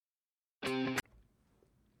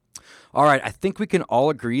All right, I think we can all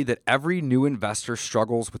agree that every new investor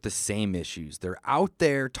struggles with the same issues. They're out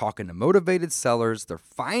there talking to motivated sellers, they're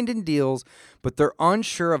finding deals, but they're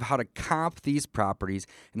unsure of how to comp these properties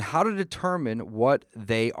and how to determine what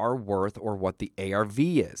they are worth or what the ARV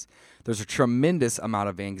is. There's a tremendous amount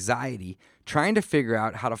of anxiety trying to figure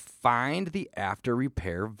out how to find the after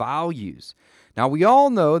repair values. Now, we all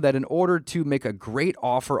know that in order to make a great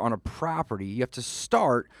offer on a property, you have to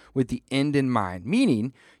start with the end in mind,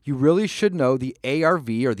 meaning you really should know the ARV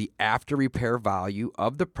or the after repair value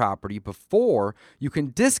of the property before you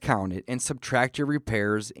can discount it and subtract your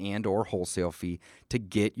repairs and or wholesale fee to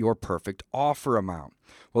get your perfect offer amount.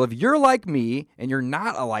 Well, if you're like me and you're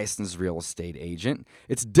not a licensed real estate agent,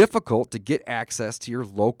 it's difficult to get access to your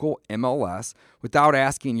local MLS without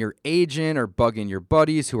asking your agent or bugging your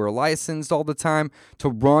buddies who are licensed all the time to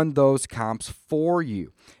run those comps for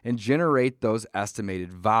you and generate those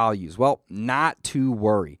estimated values. Well, not to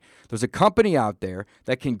worry. There's a company out there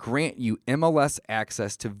that can grant you MLS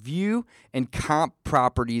access to view and comp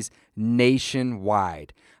properties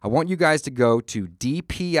nationwide. I want you guys to go to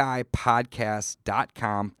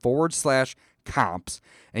dpipodcast.com/comps,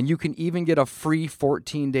 and you can even get a free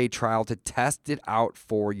 14-day trial to test it out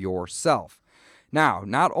for yourself. Now,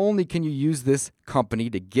 not only can you use this company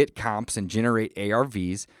to get comps and generate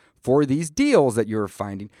ARVs for these deals that you're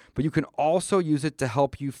finding, but you can also use it to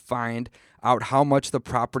help you find out how much the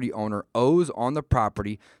property owner owes on the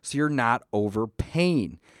property so you're not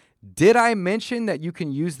overpaying. Did I mention that you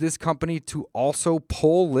can use this company to also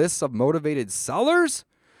pull lists of motivated sellers?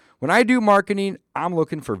 When I do marketing, I'm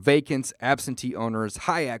looking for vacants, absentee owners,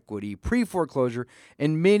 high equity, pre-foreclosure,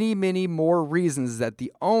 and many, many more reasons that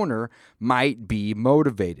the owner might be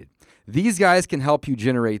motivated. These guys can help you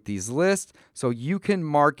generate these lists so you can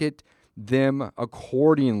market them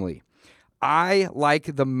accordingly. I like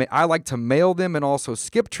to mail them and also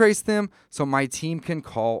skip trace them so my team can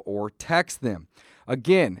call or text them.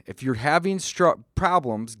 Again, if you're having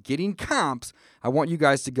problems getting comps, I want you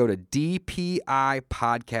guys to go to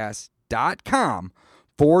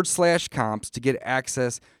dpipodcast.com/comps to get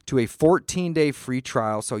access to a 14-day free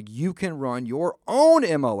trial so you can run your own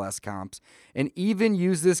MLS comps and even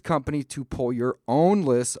use this company to pull your own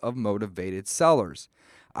list of motivated sellers.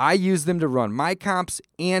 I use them to run my comps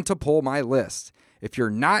and to pull my list. If you're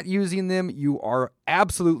not using them, you are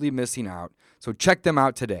absolutely missing out. So check them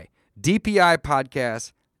out today.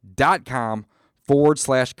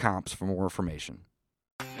 dpipodcast.com/comps for more information.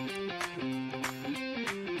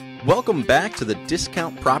 Welcome back to the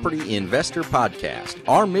Discount Property Investor Podcast.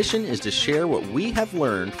 Our mission is to share what we have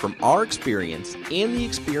learned from our experience and the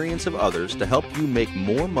experience of others to help you make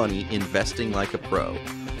more money investing like a pro.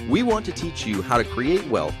 We want to teach you how to create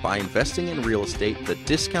wealth by investing in real estate the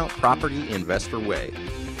Discount Property Investor way.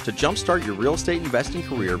 To jumpstart your real estate investing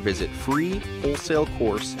career, visit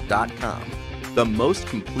freewholesalecourse.com, the most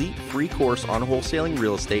complete free course on wholesaling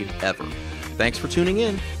real estate ever. Thanks for tuning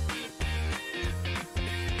in.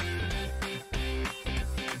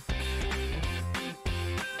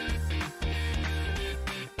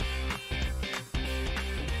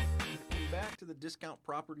 Back to the Discount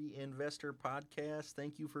Property Investor Podcast.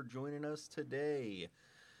 Thank you for joining us today.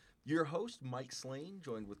 Your host, Mike Slane,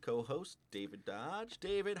 joined with co-host David Dodge.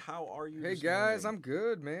 David, how are you Hey, this guys, morning? I'm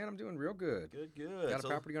good, man. I'm doing real good. Good. Got a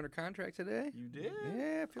property under contract today? You did?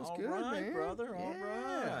 Yeah, it feels good, All right, man. brother. All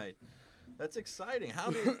Yeah. right. That's exciting.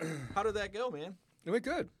 How did that go, man? It went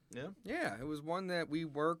good. Yeah. Yeah, it was one that we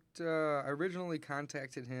worked. I originally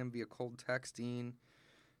contacted him via cold texting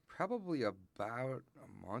probably about a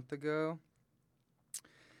month ago,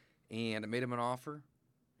 and I made him an offer,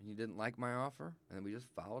 and he didn't like my offer, and then we just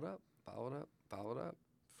followed up. Follow up.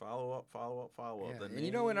 Yeah. And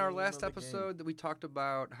you know, in our last episode that we talked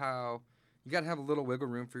about how you got to have a little wiggle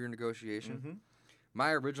room for your negotiation. Mm-hmm.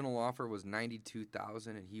 My original offer was $92,000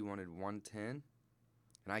 and he wanted $110,000,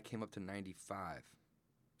 and I came up to $95,000.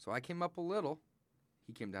 So I came up a little,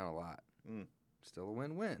 he came down a lot. Still a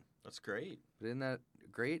win-win. That's great. But isn't that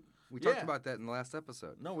great? We talked about that in the last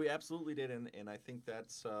episode. No, we absolutely did, and I think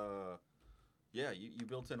that's you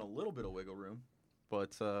built in a little bit of wiggle room.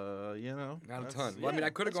 But, not a ton. Yeah, Well, I mean, I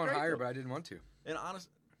could have gone higher, though. but I didn't want to. And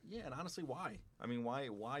honestly, why? I mean,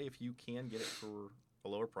 why if you can get it for a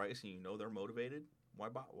lower price and you know they're motivated, why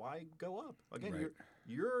go up? Again, Right.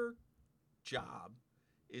 your job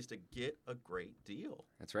is to get a great deal.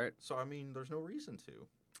 That's right. So, I mean, there's no reason to.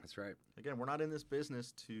 That's right. Again, we're not in this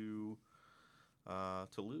business to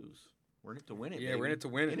lose. We're in it to win it. Yeah, baby. we're in it to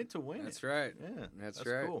win it. In it to win That's it. right. Yeah, that's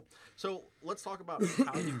right. Cool. So let's talk about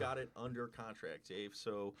how you got it under contract, Dave.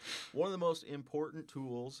 So one of the most important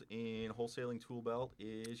tools in wholesaling tool belt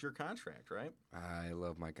is your contract, right? I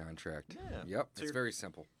love my contract. Yeah. Yep. So It's very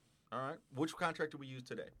simple. All right. Which contract do we use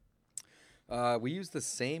today? We use the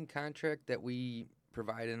same contract that we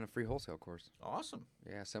provide in a free wholesale course. Awesome.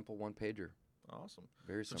 Yeah, simple one-pager. Awesome.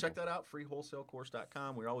 Very So simple. check that out,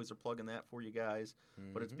 freewholesalecourse.com. We always are plugging that for you guys,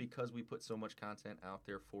 but it's because we put so much content out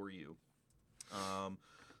there for you.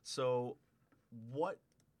 So what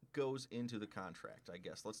goes into the contract, I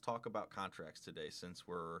guess? Let's talk about contracts today since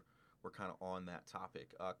we're kind of on that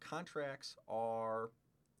topic. Contracts are,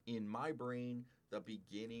 in my brain, the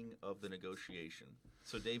beginning of the negotiation.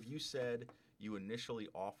 So, Dave, you said you initially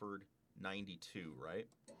offered 92, right?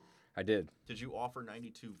 I did. Did you offer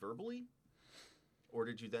 92 verbally? Or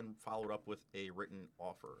did you then follow it up with a written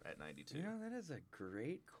offer at 92? You know, that is a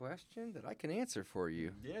great question that I can answer for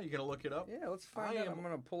you. Yeah, you going to look it up? Yeah, let's find out. I'm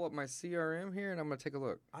going to pull up my CRM here, and I'm going to take a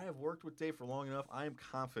look. I have worked with Dave for long enough. I am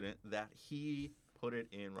confident that he put it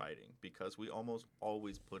in writing because we almost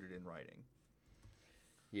always put it in writing.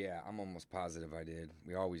 Yeah, I'm almost positive I did.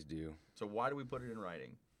 We always do. So why do we put it in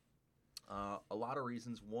writing? A lot of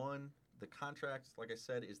reasons. One, the contract, like I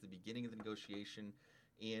said, is the beginning of the negotiation.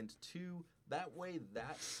 And two, that way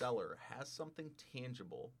that seller has something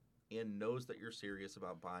tangible and knows that you're serious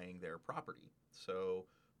about buying their property. So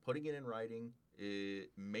putting it in writing,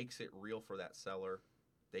 it makes it real for that seller.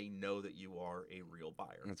 They know that you are a real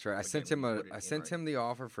buyer. That's right. I sent him the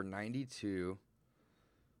offer for 92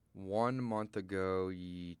 1 month ago,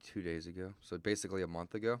 2 days ago. So basically a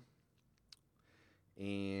month ago.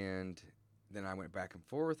 And then I went back and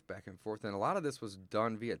forth. And a lot of this was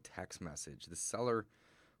done via text message. The seller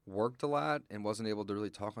worked a lot and wasn't able to really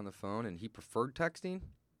talk on the phone, and he preferred texting,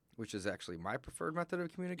 which is actually my preferred method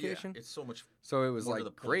of communication. Yeah, it's so much. So it was more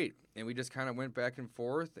like great, and we just kind of went back and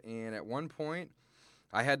forth. And at one point,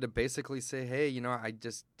 I had to basically say, "Hey, you know, I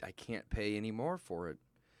can't pay any more for it."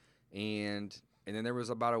 And then there was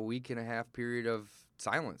about a week and a half period of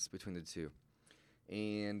silence between the two.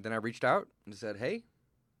 And then I reached out and said, "Hey,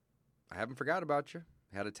 I haven't forgot about you."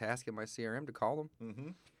 I had a task in my CRM to call them. Mm-hmm.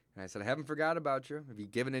 And I said, "I haven't forgot about you. Have you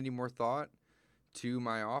given any more thought to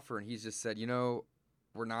my offer?" And he's just said, "You know,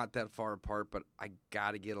 we're not that far apart, but I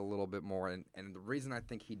got to get a little bit more." And the reason I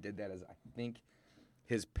think he did that is I think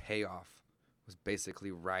his payoff was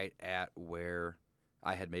basically right at where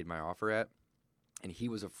I had made my offer at. And he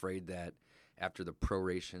was afraid that after the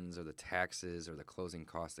prorations or the taxes or the closing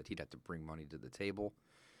costs that he'd have to bring money to the table.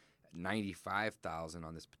 $95,000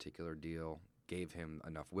 on this particular deal gave him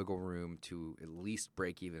enough wiggle room to at least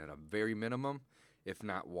break even at a very minimum, if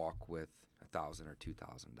not walk with $1,000 or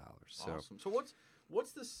 $2,000. Awesome. So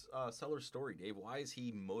what's this seller's story, Dave? Why is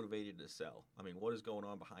he motivated to sell? I mean, what is going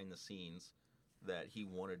on behind the scenes that he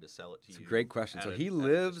wanted to sell it to you? It's a great question. So he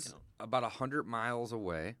lives about 100 miles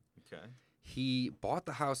away. Okay. He bought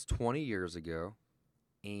the house 20 years ago,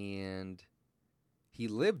 and he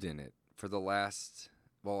lived in it for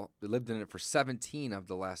he lived in it for 17 of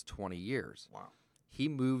the last 20 years. Wow. He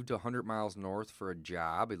moved 100 miles north for a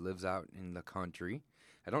job. He lives out in the country.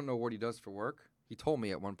 I don't know what he does for work. He told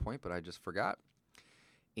me at one point, but I just forgot.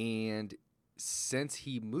 And since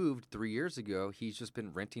he moved 3 years ago, he's just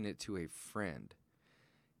been renting it to a friend.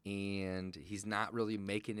 And he's not really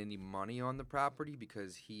making any money on the property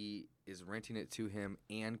because he is renting it to him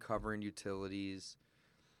and covering utilities.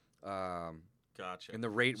 Gotcha. And the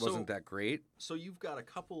rate wasn't that great. So you've got a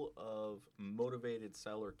couple of motivated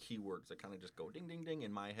seller keywords that kind of just go ding, ding, ding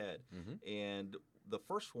in my head. Mm-hmm. And the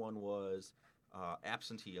first one was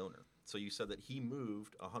absentee owner. So you said that he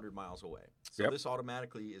moved 100 miles away. So this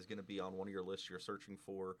automatically is going to be on one of your lists you're searching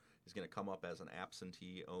for, is going to come up as an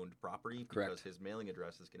absentee-owned property because his mailing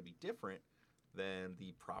address is going to be different than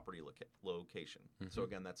the property location. Mm-hmm. So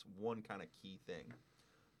again, that's one kind of key thing.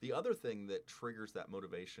 The other thing that triggers that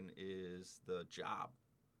motivation is the job.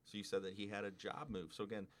 So you said that he had a job move. So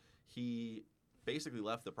again, he basically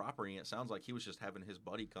left the property, and it sounds like he was just having his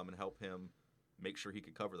buddy come and help him make sure he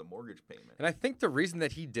could cover the mortgage payment. And I think the reason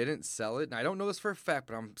that he didn't sell it, and I don't know this for a fact,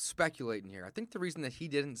 but I'm speculating here. I think the reason that he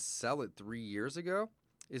didn't sell it 3 years ago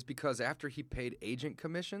is because after he paid agent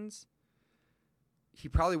commissions, he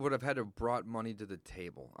probably would have had to have brought money to the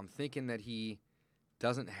table. I'm thinking that he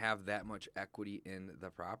doesn't have that much equity in the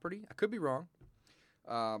property. I could be wrong.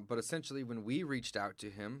 But essentially when we reached out to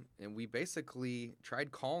him and we basically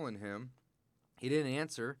tried calling him, he didn't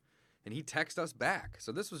answer, and he texted us back.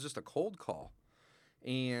 So this was just a cold call.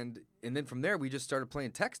 And then from there, we just started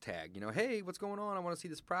playing text tag. Hey, what's going on? I want to see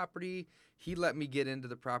this property. He let me get into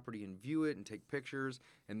the property and view it and take pictures.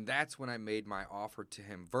 And that's when I made my offer to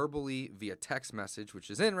him verbally via text message, which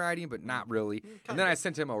is in writing, but not really. And then I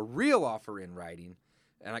sent him a real offer in writing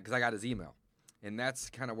because I got his email. And that's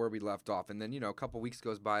kind of where we left off. And then, a couple weeks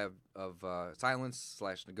goes by of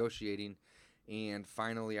silence/negotiating. And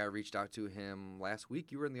finally, I reached out to him last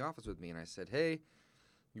week. You were in the office with me, and I said, hey,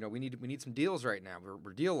 we need some deals right now.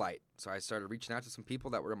 We're deal light. So I started reaching out to some people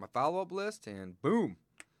that were on my follow-up list, and boom.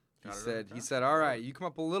 He said, all right, you come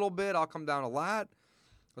up a little bit, I'll come down a lot.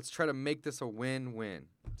 Let's try to make this a win-win.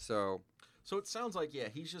 So it sounds like,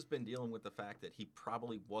 he's just been dealing with the fact that he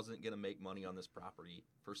probably wasn't going to make money on this property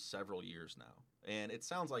for several years now. And it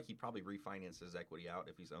sounds like he probably refinanced his equity out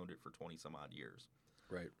if he's owned it for 20-some-odd years.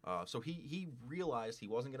 Right. So he realized he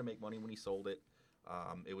wasn't going to make money when he sold it.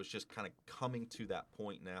 It was just kind of coming to that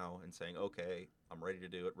point now and saying, okay, I'm ready to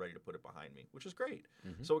do it, ready to put it behind me, which is great.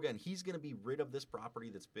 Mm-hmm. So again, he's going to be rid of this property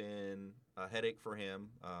that's been a headache for him,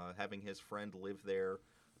 having his friend live there,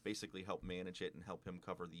 basically help manage it and help him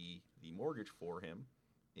cover the mortgage for him.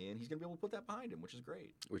 And he's going to be able to put that behind him, which is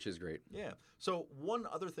great. Yeah. So one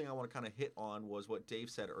other thing I want to kind of hit on was what Dave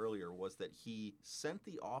said earlier, was that he sent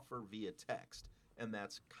the offer via text. And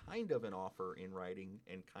that's kind of an offer in writing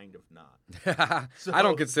and kind of not. So, I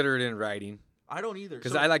don't consider it in writing. I don't either.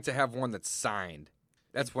 Because I like to have one that's signed.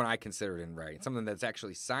 That's when I consider it in writing. Something that's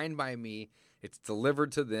actually signed by me. It's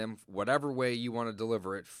delivered to them whatever way you want to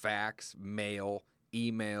deliver it. Fax, mail,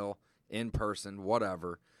 email, in person,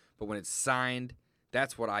 whatever. But when it's signed,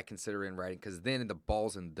 that's what I consider in writing, because then the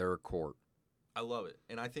ball's in their court. I love it.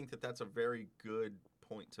 And I think that that's a very good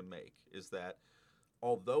point to make, is that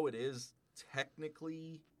although it is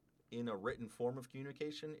technically in a written form of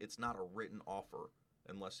communication, it's not a written offer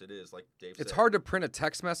unless it is, like Dave said. It's hard to print a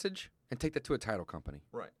text message and take that to a title company.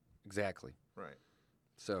 Right. Exactly. Right.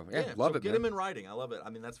 So, love it, get them in writing. I love it. I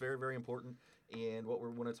mean, that's very, very important. And what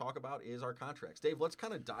we're going to talk about is our contracts. Dave, let's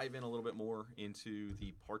kind of dive in a little bit more into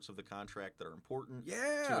the parts of the contract that are important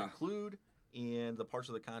to include, and the parts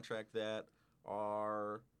of the contract that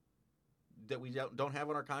we don't have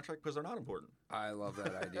on our contract because they're not important. I love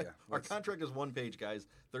that idea. Our contract is one page, guys.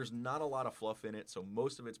 There's not a lot of fluff in it, so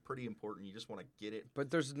most of it's pretty important. You just want to get it. But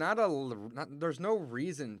there's there's no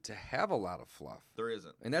reason to have a lot of fluff. There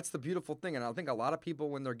isn't. And that's the beautiful thing. And I think a lot of people,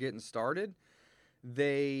 when they're getting started,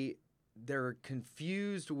 they're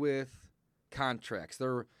confused with contracts.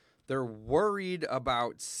 They're worried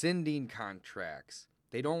about sending contracts.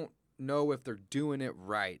 They don't know if they're doing it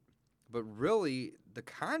right. But really, the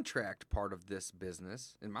contract part of this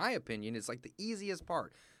business, in my opinion, is like the easiest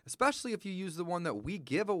part, especially if you use the one that we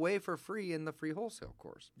give away for free in the free wholesale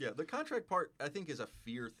course. Yeah, the contract part, I think, is a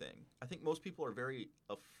fear thing. I think most people are very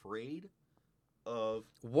afraid of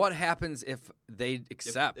what happens if they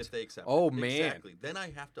accept. If they accept. Oh, man. Exactly. Then I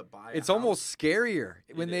have to buy It's almost scarier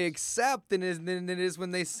when they accept than it is when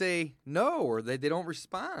they say no or they don't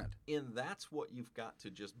respond. And that's what you've got to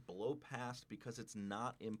just blow past, because it's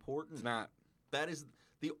not important. It's not. That is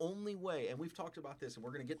the only way, and we've talked about this, and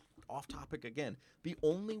we're going to get off topic again. The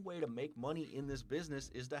only way to make money in this business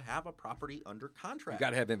is to have a property under contract. You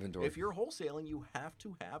got to have inventory. If you're wholesaling, you have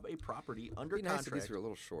to have a property under It'd be contract. Nice if these were a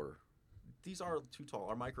little shorter. These are too tall.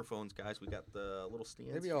 Our microphones, guys, we got the little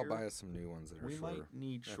stands. Maybe I'll buy us some new ones that are shorter. We might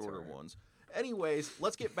need shorter ones. Anyways,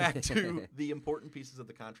 let's get back to the important pieces of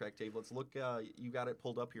the contract, Dave. Let's look. You got it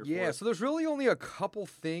pulled up here for us. So there's really only a couple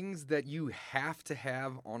things that you have to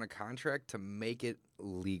have on a contract to make it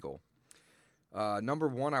legal. Number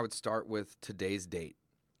one, I would start with today's date.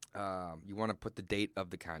 You want to put the date of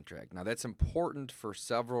the contract. Now, that's important for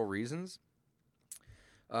several reasons.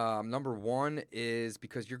 Number one is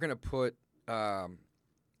because you're going to put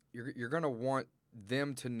you're going to want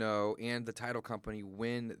them to know, and the title company,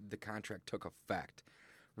 when the contract took effect.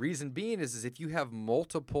 Reason being is if you have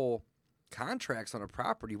multiple contracts on a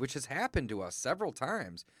property, which has happened to us several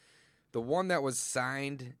times, the one that was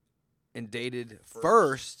signed and dated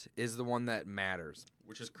first is the one that matters.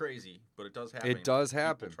 Which is crazy, but it does happen. It does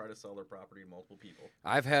happen. People try to sell their property to multiple people.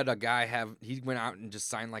 I've had a guy he went out and just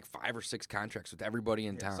signed like 5 or 6 contracts with everybody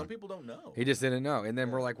in town. Some people don't know. He just didn't know. And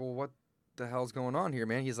then we're like, well, what the hell's going on here,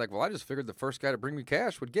 man? He's like, well, I just figured the first guy to bring me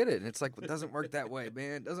cash would get it. And it's like, well, it doesn't work that way,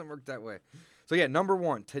 man. It doesn't work that way. So, yeah, number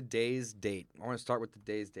one, today's date. I want to start with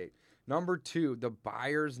today's date. Number two, the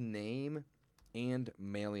buyer's name and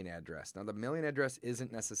mailing address. Now, the mailing address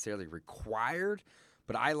isn't necessarily required,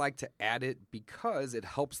 but I like to add it because it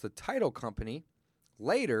helps the title company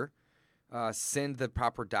later send the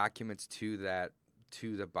proper documents to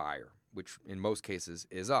the buyer, which in most cases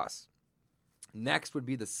is us. Next would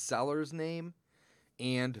be the seller's name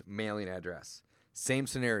and mailing address. Same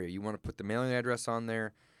scenario. You want to put the mailing address on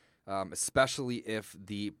there, especially if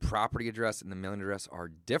the property address and the mailing address are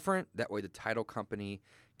different. That way the title company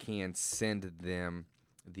can send them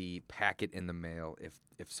the packet in the mail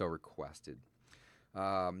if so requested.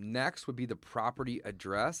 Next would be the property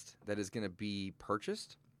address that is going to be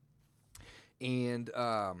purchased. And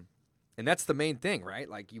that's the main thing, right?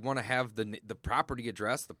 Like you want to have the property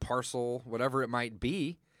address, the parcel, whatever it might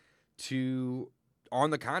be, on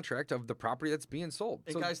the contract of the property that's being sold.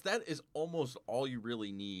 And guys, that is almost all you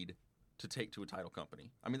really need to take to a title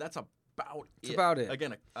company. I mean, that's about it.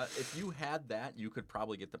 Again, if you had that, you could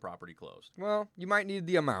probably get the property closed. Well, you might need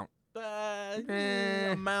the amount.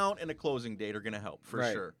 Amount and a closing date are going to help for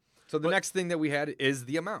sure. So the next thing that we had is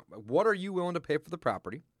the amount. What are you willing to pay for the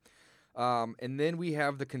property? And then we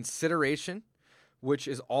have the consideration, which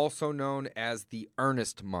is also known as the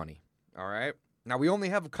earnest money. All right. Now we only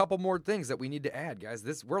have a couple more things that we need to add,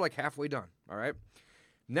 guys. We're like halfway done. All right.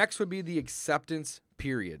 Next would be the acceptance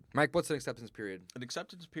period. Mike, what's an acceptance period? An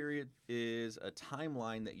acceptance period is a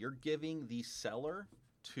timeline that you're giving the seller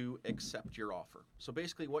to accept your offer. So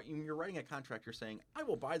basically, you're writing a contract, you're saying, I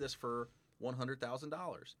will buy this for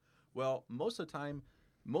 $100,000. Well, most of the time,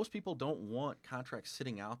 most people don't want contracts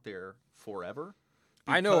sitting out there forever.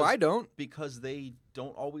 I know I don't. Because they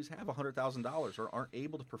don't always have $100,000 or aren't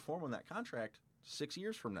able to perform on that contract 6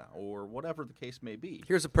 years from now or whatever the case may be.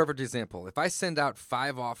 Here's a perfect example. If I send out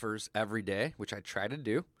 5 offers every day, which I try to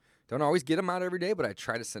do, don't always get them out every day, but I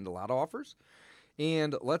try to send a lot of offers.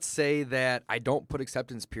 And let's say that I don't put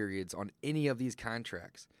acceptance periods on any of these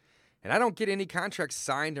contracts. And I don't get any contracts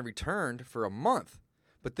signed and returned for a month.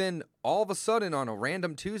 But then all of a sudden on a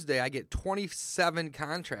random Tuesday, I get 27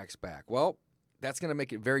 contracts back. Well, that's going to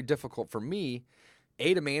make it very difficult for me,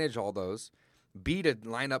 A, to manage all those, B, to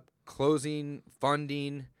line up closing,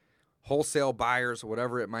 funding, wholesale buyers,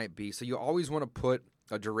 whatever it might be. So you always want to put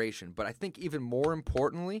a duration. But I think even more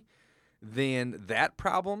importantly than that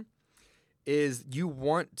problem is you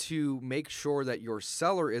want to make sure that your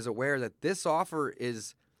seller is aware that this offer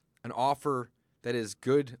is an offer that is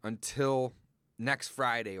good until next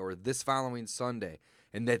Friday or this following Sunday,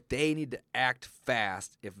 and that they need to act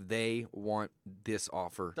fast if they want this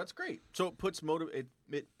offer. That's great. So it puts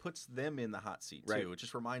it puts them in the hot seat too. Right. It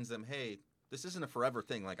just reminds them, hey, this isn't a forever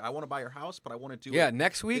thing. Like I want to buy your house, but I want to do it.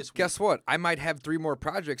 Next week, guess what? I might have 3 more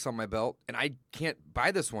projects on my belt, and I can't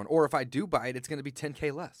buy this one. Or if I do buy it, it's going to be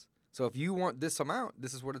 $10K less. So if you want this amount,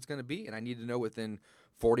 this is what it's going to be, and I need to know within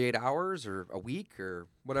 48 hours or a week or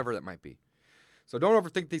whatever that might be. So don't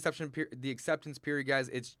overthink the acceptance period, guys.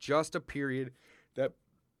 It's just a period that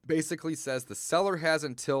basically says the seller has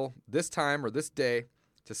until this time or this day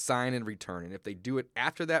to sign and return. And if they do it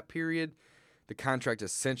after that period, the contract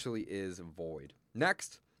essentially is void.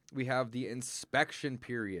 Next, we have the inspection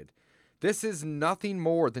period. This is nothing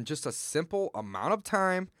more than just a simple amount of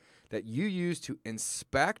time that you use to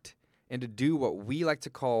inspect and to do what we like to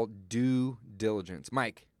call due diligence.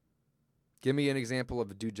 Mike, give me an example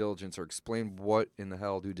of a due diligence or explain what in the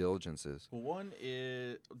hell due diligence is. Well, one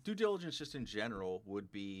is due diligence just in general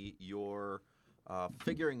would be your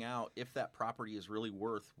figuring out if that property is really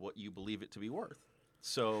worth what you believe it to be worth.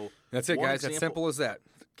 So that's it, guys. As simple as that.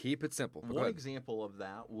 Keep it simple. One example of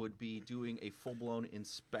that would be doing a full-blown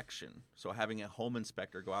inspection. So having a home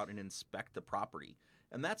inspector go out and inspect the property.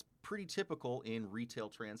 And that's pretty typical in retail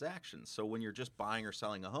transactions. So when you're just buying or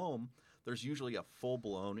selling a home, there's usually a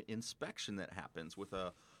full-blown inspection that happens with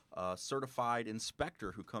a certified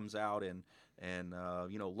inspector who comes out and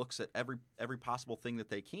looks at every possible thing that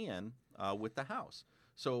they can with the house.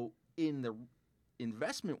 So in the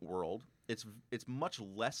investment world, it's much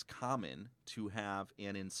less common to have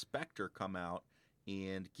an inspector come out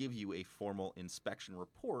and give you a formal inspection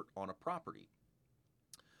report on a property.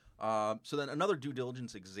 So then another due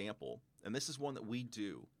diligence example, and this is one that we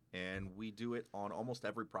do, and we do it on almost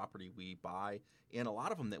every property we buy, and a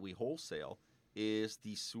lot of them that we wholesale, is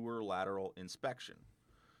the sewer lateral inspection.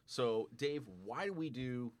 So, Dave, why do we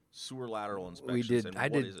do sewer lateral inspections? I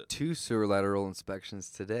did 2 sewer lateral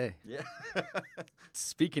inspections today. Yeah.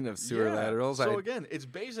 Speaking of sewer laterals. So, again, it's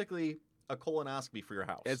basically a colonoscopy for your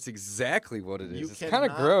house. It's exactly what it is. It's kind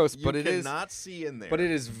of gross, but it is. You cannot see in there. But it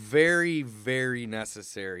is very, very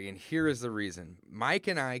necessary. And here is the reason. Mike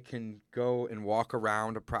and I can go and walk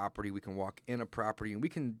around a property. We can walk in a property, and we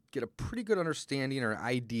can get a pretty good understanding or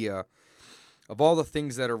idea of all the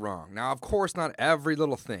things that are wrong. Now, of course, not every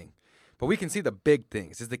little thing, but we can see the big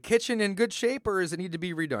things. Is the kitchen in good shape, or does it need to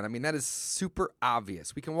be redone? I mean, that is super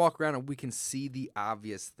obvious. We can walk around and we can see the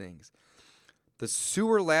obvious things. The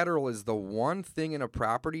sewer lateral is the one thing in a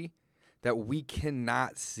property that we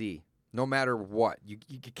cannot see. no matter what. You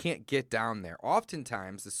can't get down there.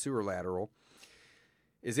 Oftentimes, the sewer lateral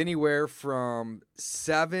is anywhere from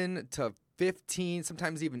 7 to 15,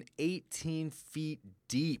 sometimes even 18 feet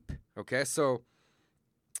deep. Okay, so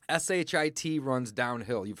SHIT runs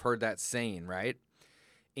downhill. You've heard that saying, right?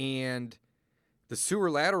 And the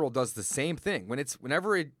sewer lateral does the same thing.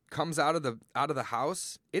 Whenever it comes out of the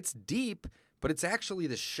house, it's deep, but it's actually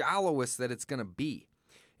the shallowest that it's going to be.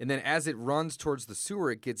 And then as it runs towards the sewer,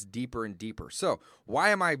 it gets deeper and deeper. So why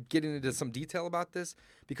am I getting into some detail about this?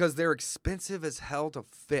 Because they're expensive as hell to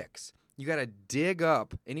fix. You got to dig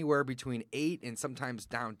up anywhere between 8 and sometimes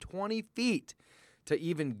down 20 feet to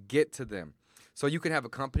even get to them. So you can have a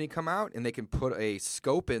company come out and they can put a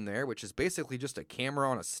scope in there, which is basically just a camera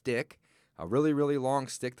on a stick, a really, really long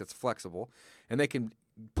stick that's flexible. And they can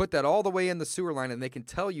put that all the way in the sewer line and they can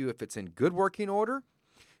tell you if it's in good working order,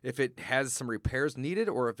 if it has some repairs needed,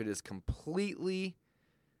 or if it is completely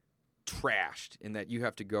trashed and that you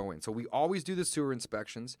have to go in. So we always do the sewer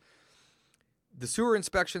inspections. The sewer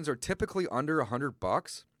inspections are typically under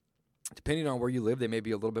 $100. Depending on where you live, they may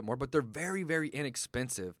be a little bit more, but they're very, very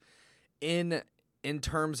inexpensive in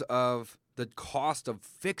terms of the cost of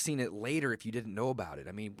fixing it later if you didn't know about it.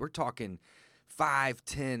 I mean, we're talking 5,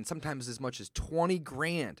 10, sometimes as much as 20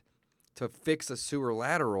 grand to fix a sewer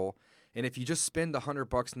lateral. And if you just spend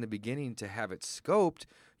 $100 in the beginning to have it scoped,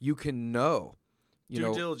 you can know.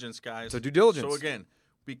 Due diligence, guys. So due diligence. So again,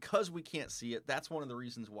 because we can't see it, that's one of the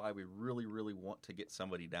reasons why we really, really want to get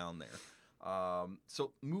somebody down there.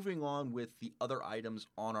 So moving on with the other items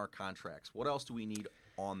on our contracts, what else do we need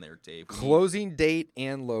on there, Dave? Closing date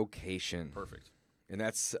and location. Perfect. And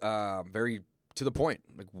that's very to the point.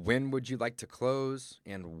 Like, when would you like to close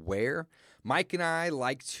and where? Mike and I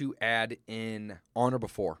like to add in on or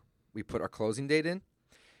before we put our closing date in. And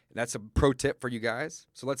that's a pro tip for you guys.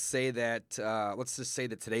 So let's say that let's just say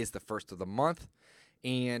that today's the 1st of the month,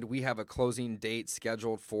 and we have a closing date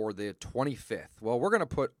scheduled for the 25th. Well, we're going to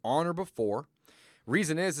put on or before.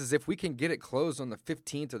 Reason is if we can get it closed on the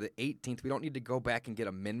 15th or the 18th, we don't need to go back and get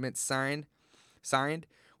amendments signed.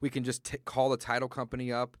 We can just call the title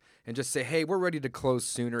company up and just say, hey, we're ready to close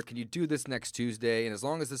sooner. Can you do this next Tuesday? And as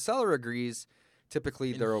long as the seller agrees,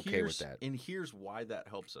 typically they're okay with that. And here's why that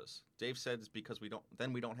helps us. Dave said it's because we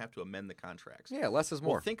don't have to amend the contracts. Yeah, less is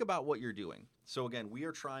more. Well, think about what you're doing. So again, we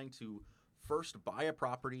are trying to first buy a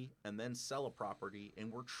property and then sell a property,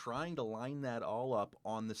 and we're trying to line that all up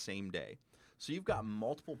on the same day. So you've got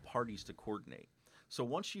multiple parties to coordinate. So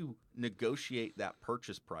once you negotiate that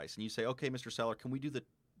purchase price and you say, okay, Mr. Seller, can we do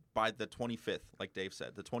by the 25th, like Dave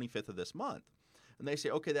said, the 25th of this month? And they say,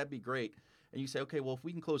 okay, that'd be great. And you say, okay, well, if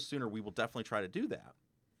we can close sooner, we will definitely try to do that.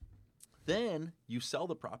 Then you sell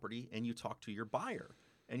the property and you talk to your buyer.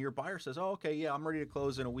 And your buyer says, oh, okay, yeah, I'm ready to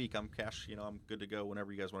close in a week. I'm cash, I'm good to go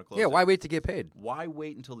whenever you guys want to close. Yeah, why wait to get paid? Why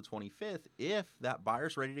wait until the 25th if that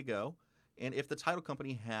buyer's ready to go and if the title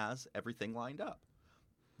company has everything lined up?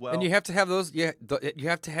 Well, and you have to have those. Yeah, you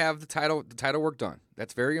have to have the title work done.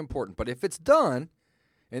 That's very important. But if it's done,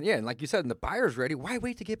 and like you said, and the buyer's ready, why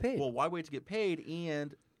wait to get paid? Well, why wait to get paid?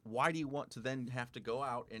 And why do you want to then have to go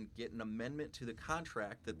out and get an amendment to the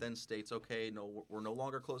contract that then states, okay, no, we're no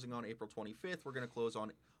longer closing on April 25th. We're going to close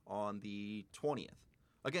on the 20th.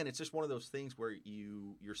 Again, it's just one of those things where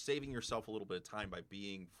you're saving yourself a little bit of time by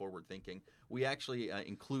being forward thinking. We actually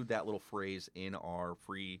include that little phrase in our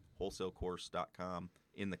free wholesalecourse.com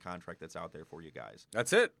in the contract that's out there for you guys.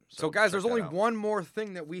 That's it. So guys, there's only one more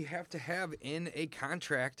thing that we have to have in a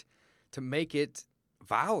contract to make it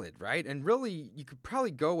valid, right? And really, you could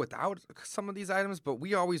probably go without some of these items, but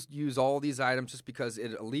we always use all these items just because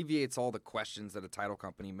it alleviates all the questions that a title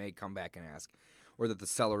company may come back and ask, or that the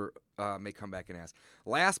seller may come back and ask.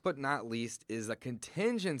 Last but not least is a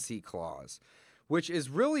contingency clause, which is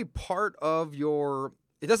really part of your,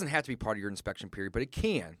 it doesn't have to be part of your inspection period, but it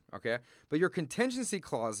can, okay? But your contingency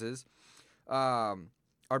clauses are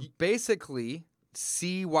basically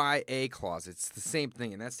CYA clause. It's the same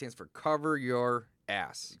thing, and that stands for cover your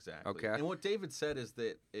ass. Exactly. Okay. And what David said is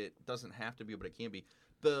that it doesn't have to be, but it can be.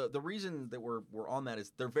 The reason that we're on that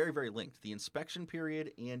is they're very, very linked. The inspection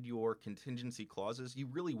period and your contingency clauses, you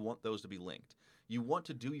really want those to be linked. You want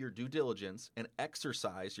to do your due diligence and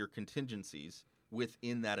exercise your contingencies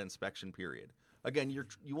within that inspection period. Again,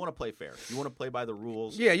 you want to play fair. You want to play by the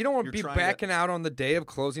rules. Yeah, you don't want to be backing out on the day of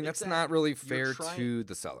closing. Exactly. That's not really fair to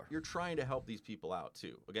the seller. You're trying to help these people out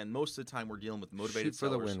too. Again, most of the time we're dealing with motivated Shoot for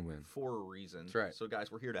sellers the win-win for a reason. That's right. So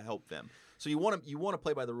guys, we're here to help them. So you want to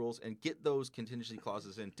play by the rules and get those contingency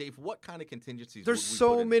clauses in. Dave, what kind of contingencies? There's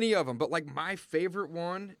so many of them, but like my favorite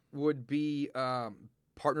one would be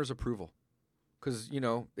partner's approval, because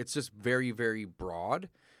it's just very, very broad.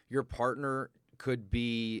 Your partner could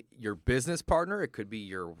be your business partner. It could be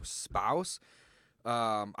your spouse.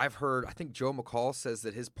 I've heard, I think Joe McCall says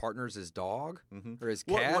that his partner's his dog or his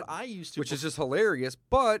cat, what I used to, which is just hilarious,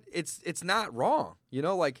 but it's not wrong. You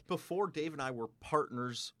know, like before Dave and I were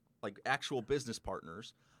partners, like actual business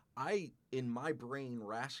partners, I, in my brain,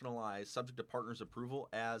 rationalized subject to partner's approval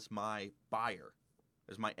as my buyer,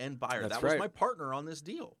 as my end buyer. That's that right. was my partner on this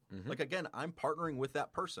deal. Like, again, I'm partnering with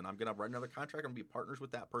that person. I'm going to write another contract. I'm going to be partners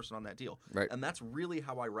with that person on that deal. Right. And that's really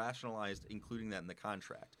how I rationalized including that in the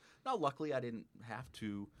contract. Now, luckily, I didn't have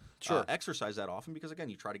to exercise that often because, again,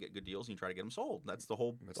 you try to get good deals and you try to get them sold. That's the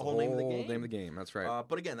whole name of the game. Name of the game. That's right.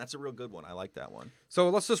 But again, that's a real good one. I like that one. So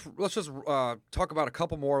let's just talk about a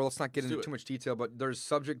couple more. Let's not get into too much detail, but there's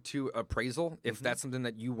subject to appraisal if that's something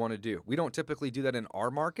that you want to do. We don't typically do that in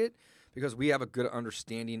our market because we have a good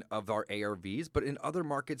understanding of our ARVs, but in other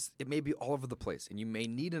markets, it may be all over the place, and you may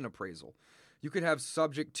need an appraisal. You could have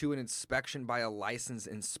subject to an inspection by a licensed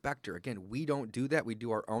inspector. Again, we don't do that. We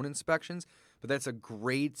do our own inspections, but that's a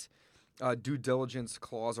great due diligence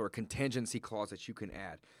clause or a contingency clause that you can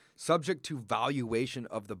add. Subject to valuation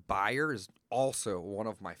of the buyer is also one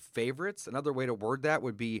of my favorites. Another way to word that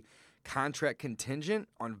would be contract contingent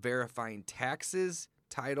on verifying taxes,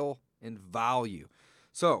 title, and value.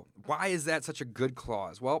 So why is that such a good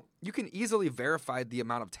clause? Well, you can easily verify the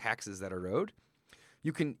amount of taxes that are owed.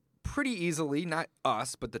 You can pretty easily, not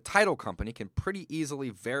us, but the title company can pretty easily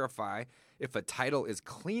verify if a title is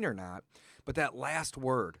clean or not. But that last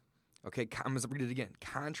word, okay, I'm going to read it again.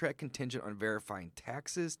 Contract contingent on verifying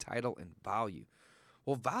taxes, title, and value.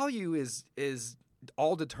 Well, value is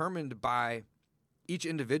all determined by each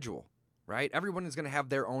individual, right? Everyone is going to have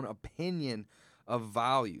their own opinion of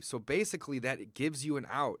value. So basically that it gives you an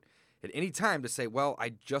out at any time to say, well, I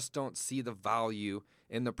just don't see the value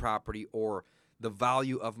in the property, or the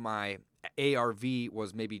value of my ARV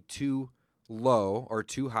was maybe too low or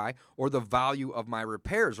too high, or the value of my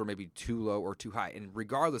repairs were maybe too low or too high. And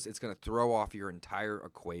regardless, it's going to throw off your entire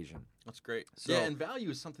equation. That's great. So, yeah, and value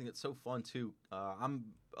is something that's so fun too. I'm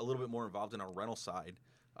a little bit more involved in our rental side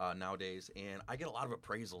nowadays, and I get a lot of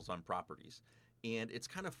appraisals on properties. And it's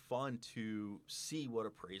kind of fun to see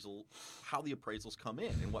how the appraisals come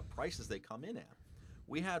in and what prices they come in at.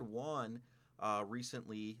 We had one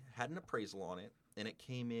recently, had an appraisal on it, and it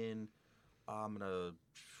came in, I'm going to,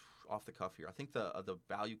 off the cuff here, I think the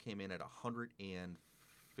value came in at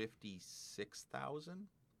 $156,000.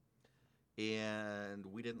 And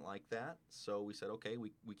we didn't like that, so we said, okay,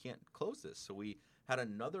 we can't close this. So we had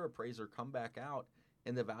another appraiser come back out,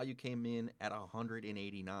 and the value came in at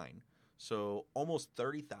 $189,000. So almost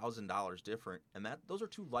 $30,000 different, and those are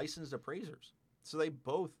two licensed appraisers. So they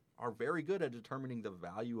both are very good at determining the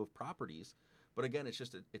value of properties. But again,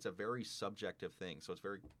 it's a very subjective thing, so it's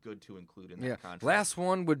very good to include in that contract. Last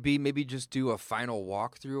one would be maybe just do a final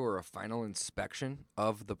walkthrough or a final inspection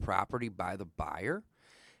of the property by the buyer.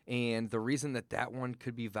 And the reason that one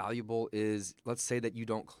could be valuable is, let's say that you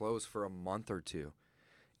don't close for a month or two,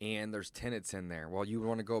 and there's tenants in there. Well, you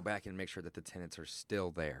want to go back and make sure that the tenants are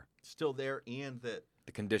still there. Still there, and that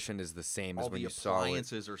the condition is the same as when you saw it. All the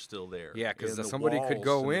appliances are still there. Yeah, because somebody could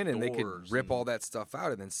go in and they could rip all that stuff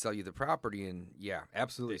out and then sell you the property. And yeah,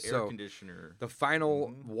 absolutely. The air conditioner. The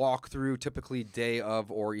final walkthrough, typically day of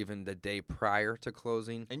or even the day prior to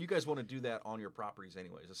closing. And you guys want to do that on your properties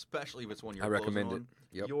anyways, especially if it's one you're I recommend it.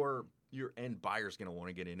 Yep. Your end buyer's going to want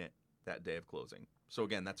to get in it that day of closing. So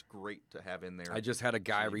again, that's great to have in there. I just had a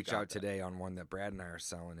guy reach out today on one that Brad and I are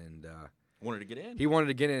selling, and wanted to get in. He wanted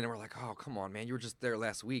to get in, and we're like, oh, come on, man. You were just there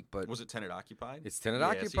last week. But was it tenant occupied? It's tenant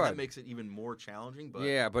occupied. See, that makes it even more challenging. But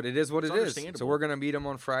yeah, but it is what it is. So we're going to meet him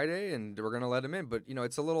on Friday, and we're going to let him in. But,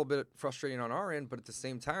 it's a little bit frustrating on our end. But at the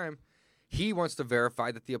same time, he wants to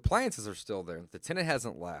verify that the appliances are still there, that the tenant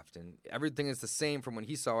hasn't left, and everything is the same from when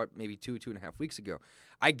he saw it maybe 2.5 weeks ago.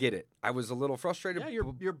 I get it. I was a little frustrated. Yeah,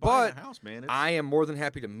 you're buying a house, man. I am more than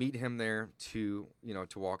happy to meet him there to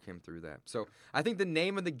walk him through that. So I think the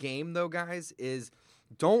name of the game, though, guys, is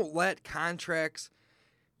don't let contracts,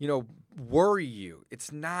 worry you.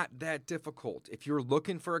 It's not that difficult. If you're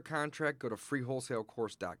looking for a contract, go to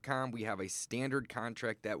freewholesalecourse.com. We have a standard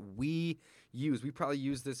contract that we use. We probably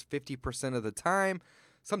use this 50% of the time.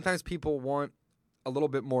 Sometimes people want a little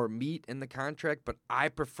bit more meat in the contract, but I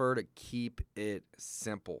prefer to keep it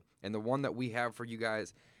simple. And the one that we have for you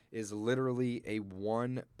guys is literally a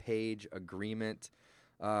one-page agreement.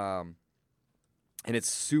 And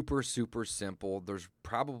it's super, super simple. There's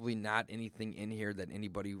probably not anything in here that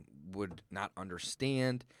anybody would not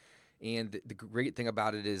understand. And the great thing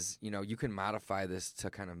about it is, you can modify this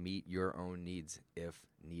to kind of meet your own needs if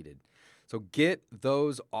needed. So get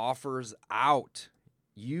those offers out.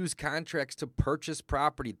 use contracts to purchase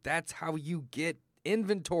property. That's how you get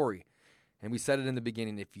inventory. And we said it in the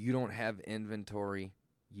beginning, if you don't have inventory,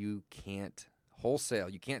 you can't wholesale.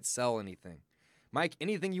 You can't sell anything. Mike,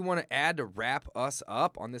 anything you want to add to wrap us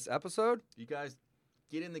up on this episode? You guys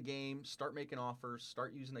get in the game, start making offers,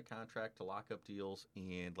 start using the contract to lock up deals,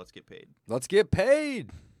 and let's get paid. Let's get paid.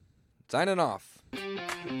 Signing off.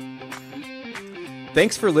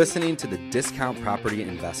 Thanks for listening to the Discount Property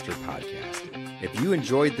Investor Podcast. If you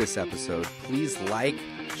enjoyed this episode, please like,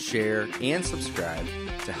 share, and subscribe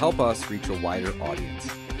to help us reach a wider audience.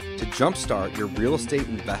 To jumpstart your real estate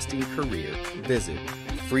investing career, visit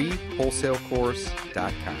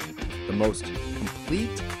freewholesalecourse.com, the most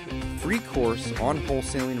complete free course on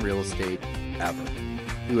wholesaling real estate ever.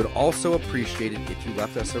 We would also appreciate it if you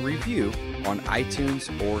left us a review on iTunes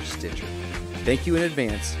or Stitcher. Thank you in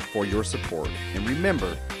advance for your support. And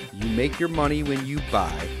remember, you make your money when you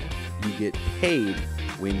buy, you get paid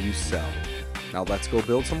when you sell. Now let's go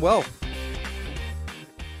build some wealth.